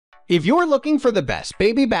If you're looking for the best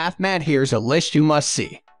baby bath mat, here's a list you must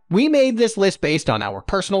see. We made this list based on our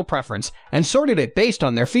personal preference and sorted it based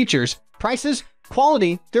on their features, prices,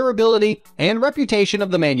 quality, durability, and reputation of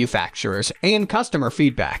the manufacturers and customer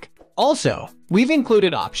feedback. Also, we've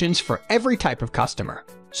included options for every type of customer.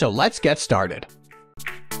 So let's get started.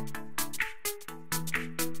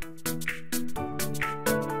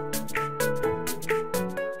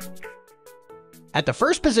 At the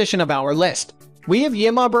first position of our list, we have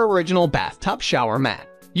Yimobra Original Bathtub Shower Mat.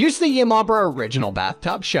 Use the Yimobra Original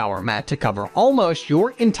Bathtub Shower Mat to cover almost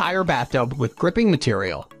your entire bathtub with gripping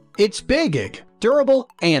material. It's big, durable,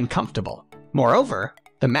 and comfortable. Moreover,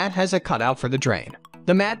 the mat has a cutout for the drain.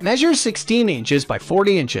 The mat measures 16 inches by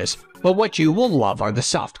 40 inches, but what you will love are the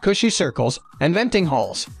soft, cushy circles and venting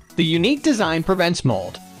holes. The unique design prevents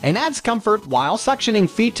mold and adds comfort while suctioning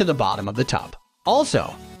feet to the bottom of the tub.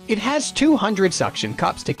 Also, it has 200 suction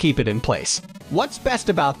cups to keep it in place. What's best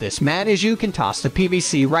about this mat is you can toss the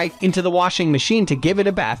PVC right into the washing machine to give it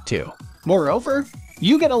a bath too. Moreover,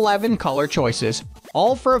 you get 11 color choices,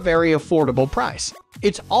 all for a very affordable price.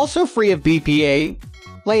 It's also free of BPA,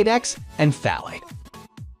 latex, and phthalate.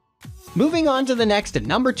 Moving on to the next at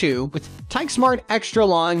number 2 with Tike Smart Extra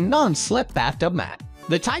Long Non-Slip Bathtub Mat.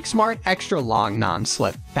 The Tike Smart Extra Long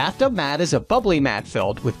Non-Slip Bathtub Mat is a bubbly mat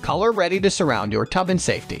filled with color ready to surround your tub in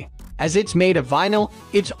safety. As it's made of vinyl,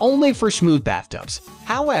 it's only for smooth bathtubs.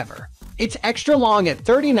 However, it's extra long at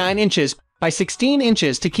 39 inches by 16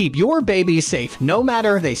 inches to keep your baby safe no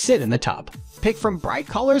matter they sit in the tub. Pick from bright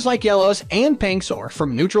colors like yellows and pinks or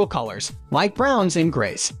from neutral colors like browns and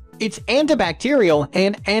grays. It's antibacterial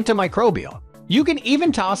and antimicrobial. You can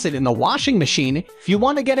even toss it in the washing machine if you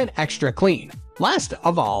want to get it extra clean. Last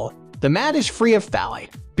of all, the mat is free of phthalate,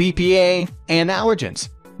 BPA, and allergens.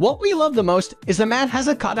 What we love the most is the mat has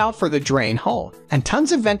a cutout for the drain hole and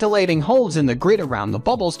tons of ventilating holes in the grid around the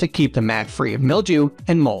bubbles to keep the mat free of mildew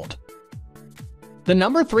and mold. The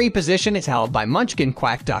number 3 position is held by Munchkin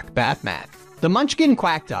Quack Duck Bath Mat. The Munchkin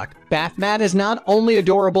Quack Duck Bath Mat is not only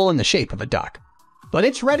adorable in the shape of a duck, but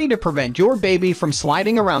it's ready to prevent your baby from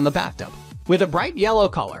sliding around the bathtub. With a bright yellow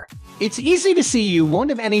color, it's easy to see you won't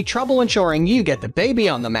have any trouble ensuring you get the baby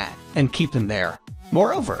on the mat and keep them there.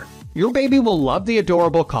 Moreover, your baby will love the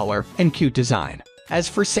adorable color and cute design. As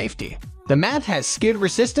for safety, the mat has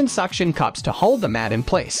skid-resistant suction cups to hold the mat in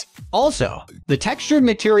place. Also, the textured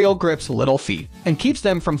material grips little feet and keeps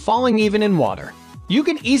them from falling even in water. You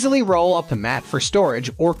can easily roll up the mat for storage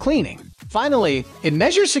or cleaning. Finally, it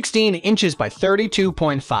measures 16 inches by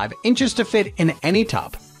 32.5 inches to fit in any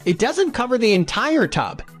tub. It doesn't cover the entire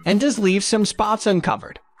tub and does leave some spots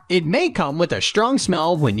uncovered. It may come with a strong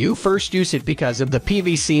smell when you first use it because of the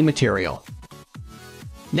PVC material.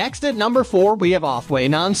 Next at number 4, we have Othway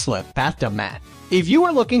Non-Slip Bathtub Mat. If you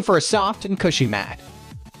are looking for a soft and cushy mat,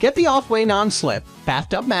 get the Othway Non-Slip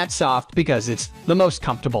Bathtub Mat Soft because it's the most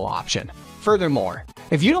comfortable option. Furthermore,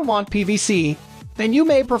 if you don't want PVC, then you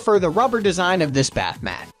may prefer the rubber design of this bath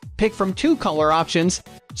mat. Pick from 2 color options,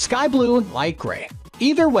 sky blue and light gray.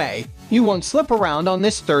 Either way, you won't slip around on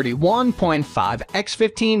this 31.5 x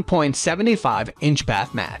 15.75 inch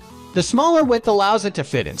bath mat. The smaller width allows it to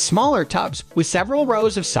fit in smaller tubs with several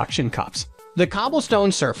rows of suction cups. The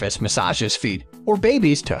cobblestone surface massages feet or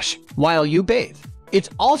baby's tush while you bathe. It's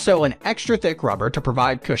also an extra thick rubber to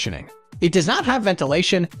provide cushioning. It does not have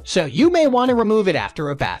ventilation, so you may want to remove it after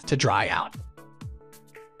a bath to dry out.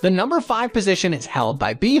 The number 5 position is held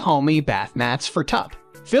by BeeHomee Bath Mats for Tub.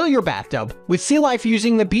 Fill your bathtub with sea life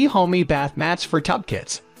using the BeeHomee Bath Mats for Tub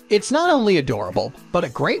kits. It's not only adorable, but a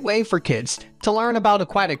great way for kids to learn about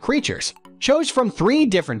aquatic creatures. Choose from 3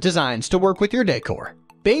 different designs to work with your decor.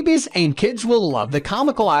 Babies and kids will love the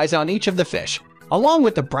comical eyes on each of the fish, along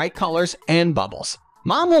with the bright colors and bubbles.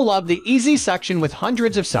 Mom will love the easy suction with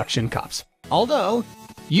hundreds of suction cups, although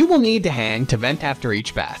you will need to hang to vent after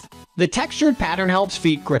each bath. The textured pattern helps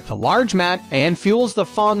feet grip the large mat and fuels the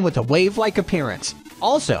fun with a wave-like appearance.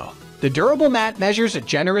 Also, the durable mat measures a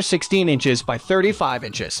generous 16 inches by 35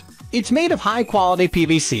 inches. It's made of high-quality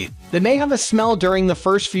PVC that may have a smell during the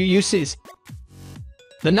first few uses.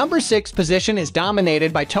 The number 6 position is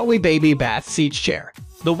dominated by Towwi Baby Bath Seat Chair.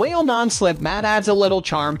 The whale non-slip mat adds a little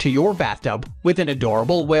charm to your bathtub with an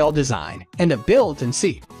adorable whale design and a built-in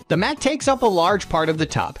seat. The mat takes up a large part of the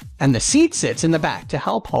tub, and the seat sits in the back to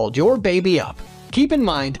help hold your baby up. Keep in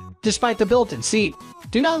mind, despite the built-in seat,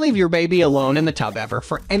 do not leave your baby alone in the tub ever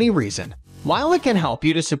for any reason. While it can help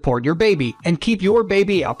you to support your baby and keep your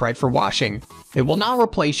baby upright for washing, it will not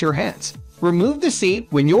replace your hands. Remove the seat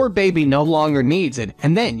when your baby no longer needs it,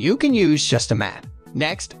 and then you can use just a mat.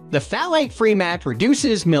 Next, the phthalate-free mat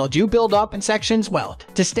reduces mildew buildup in sections well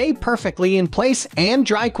to stay perfectly in place and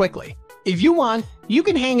dry quickly. If you want, you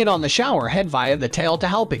can hang it on the shower head via the tail to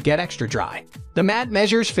help it get extra dry. The mat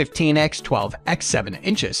measures 15 x 12 x 7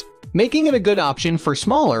 inches, making it a good option for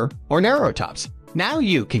smaller or narrow tubs. Now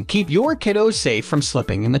you can keep your kiddos safe from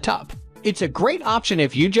slipping in the tub. It's a great option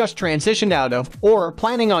if you just transitioned out of or are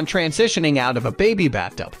planning on transitioning out of a baby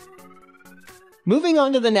bathtub. Moving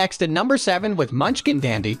on to the next at number 7 with Munchkin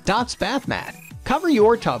Dandy Dots Bath Mat. Cover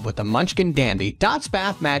your tub with the Munchkin Dandy Dots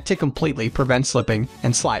Bath Mat to completely prevent slipping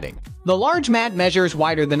and sliding. The large mat measures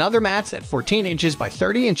wider than other mats at 14 inches by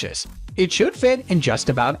 30 inches. It should fit in just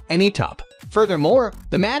about any tub. Furthermore,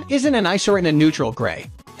 the mat isn't an ice or in a neutral gray,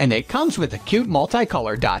 and it comes with a cute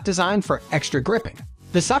multicolor dot design for extra gripping.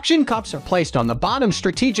 The suction cups are placed on the bottom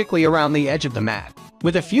strategically around the edge of the mat,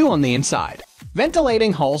 with a few on the inside.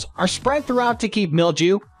 Ventilating holes are spread throughout to keep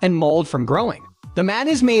mildew and mold from growing. The mat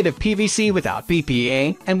is made of PVC without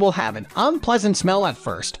BPA and will have an unpleasant smell at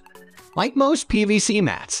first. Like most PVC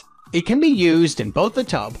mats, it can be used in both the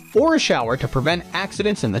tub or a shower to prevent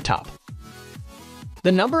accidents in the tub.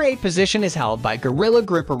 The number 8 position is held by Gorilla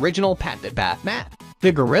Grip Original Patented Bath Mat.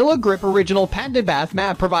 The Gorilla Grip Original Patented Bath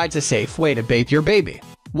Mat provides a safe way to bathe your baby.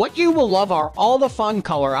 What you will love are all the fun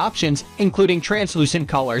color options, including translucent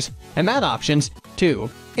colors and matte options, too,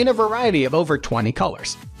 in a variety of over 20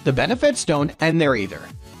 colors. The benefits don't end there either.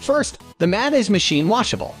 First, the mat is machine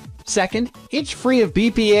washable. Second, it's free of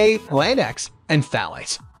BPA, latex, and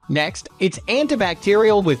phthalates. Next, it's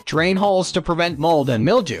antibacterial with drain holes to prevent mold and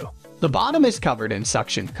mildew. The bottom is covered in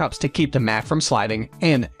suction cups to keep the mat from sliding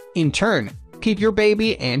and, in turn, keep your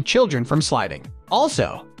baby and children from sliding.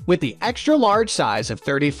 Also, with the extra large size of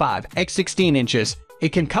 35 x 16 inches, it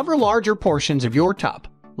can cover larger portions of your tub.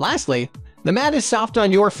 Lastly, the mat is soft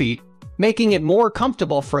on your feet, making it more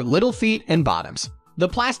comfortable for little feet and bottoms. The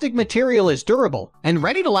plastic material is durable and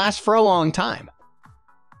ready to last for a long time.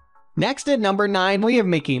 Next at number 9, we have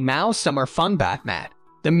Mickey Mouse Summer Fun Bath Mat.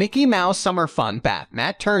 The Mickey Mouse Summer Fun Bath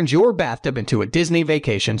Mat turns your bathtub into a Disney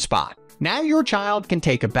vacation spot. Now your child can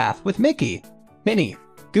take a bath with Mickey, Minnie,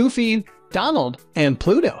 Goofy, Donald, and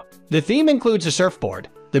Pluto. The theme includes a surfboard,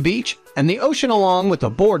 the beach, and the ocean along with a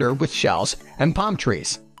border with shells and palm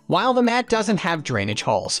trees. While the mat doesn't have drainage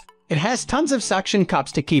holes, it has tons of suction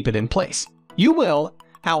cups to keep it in place. You will,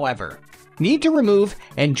 however, need to remove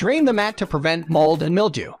and drain the mat to prevent mold and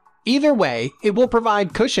mildew. Either way, it will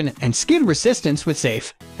provide cushion and skid resistance with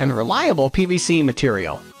safe and reliable PVC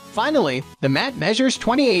material. Finally, the mat measures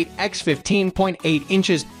 28 x 15.8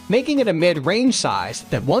 inches, making it a mid-range size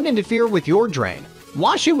that won't interfere with your drain.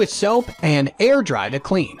 Wash it with soap and air dry to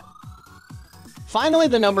clean. Finally,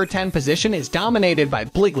 the number 10 position is dominated by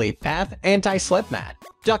Bligli Bath Anti-Slip Mat.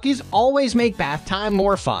 Duckies always make bath time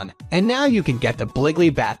more fun, and now you can get the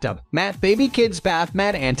Bligli Bathtub Mat Baby Kids Bath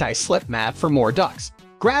Mat Anti-Slip Mat for more ducks.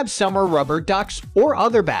 Grab summer rubber ducks or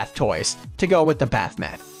other bath toys to go with the bath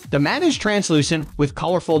mat. The mat is translucent with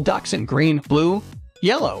colorful ducks in green, blue,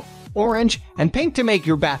 yellow, orange, and pink to make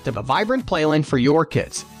your bathtub a vibrant playland for your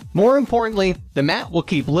kids. More importantly, the mat will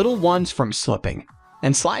keep little ones from slipping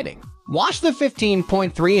and sliding. Wash the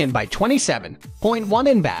 15.3 in by 27.1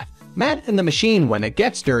 in bath mat in the machine when it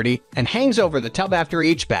gets dirty and hangs over the tub after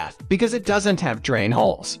each bath because it doesn't have drain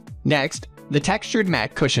holes. Next, the textured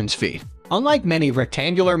mat cushions feet. Unlike many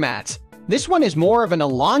rectangular mats, this one is more of an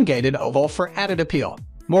elongated oval for added appeal.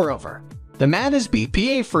 Moreover, the mat is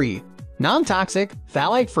BPA-free, non-toxic,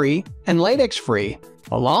 phthalate-free, and latex-free,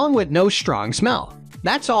 along with no strong smell.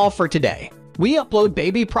 That's all for today. We upload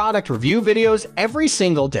baby product review videos every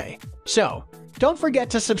single day, so don't forget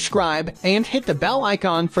to subscribe and hit the bell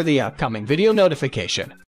icon for the upcoming video notification.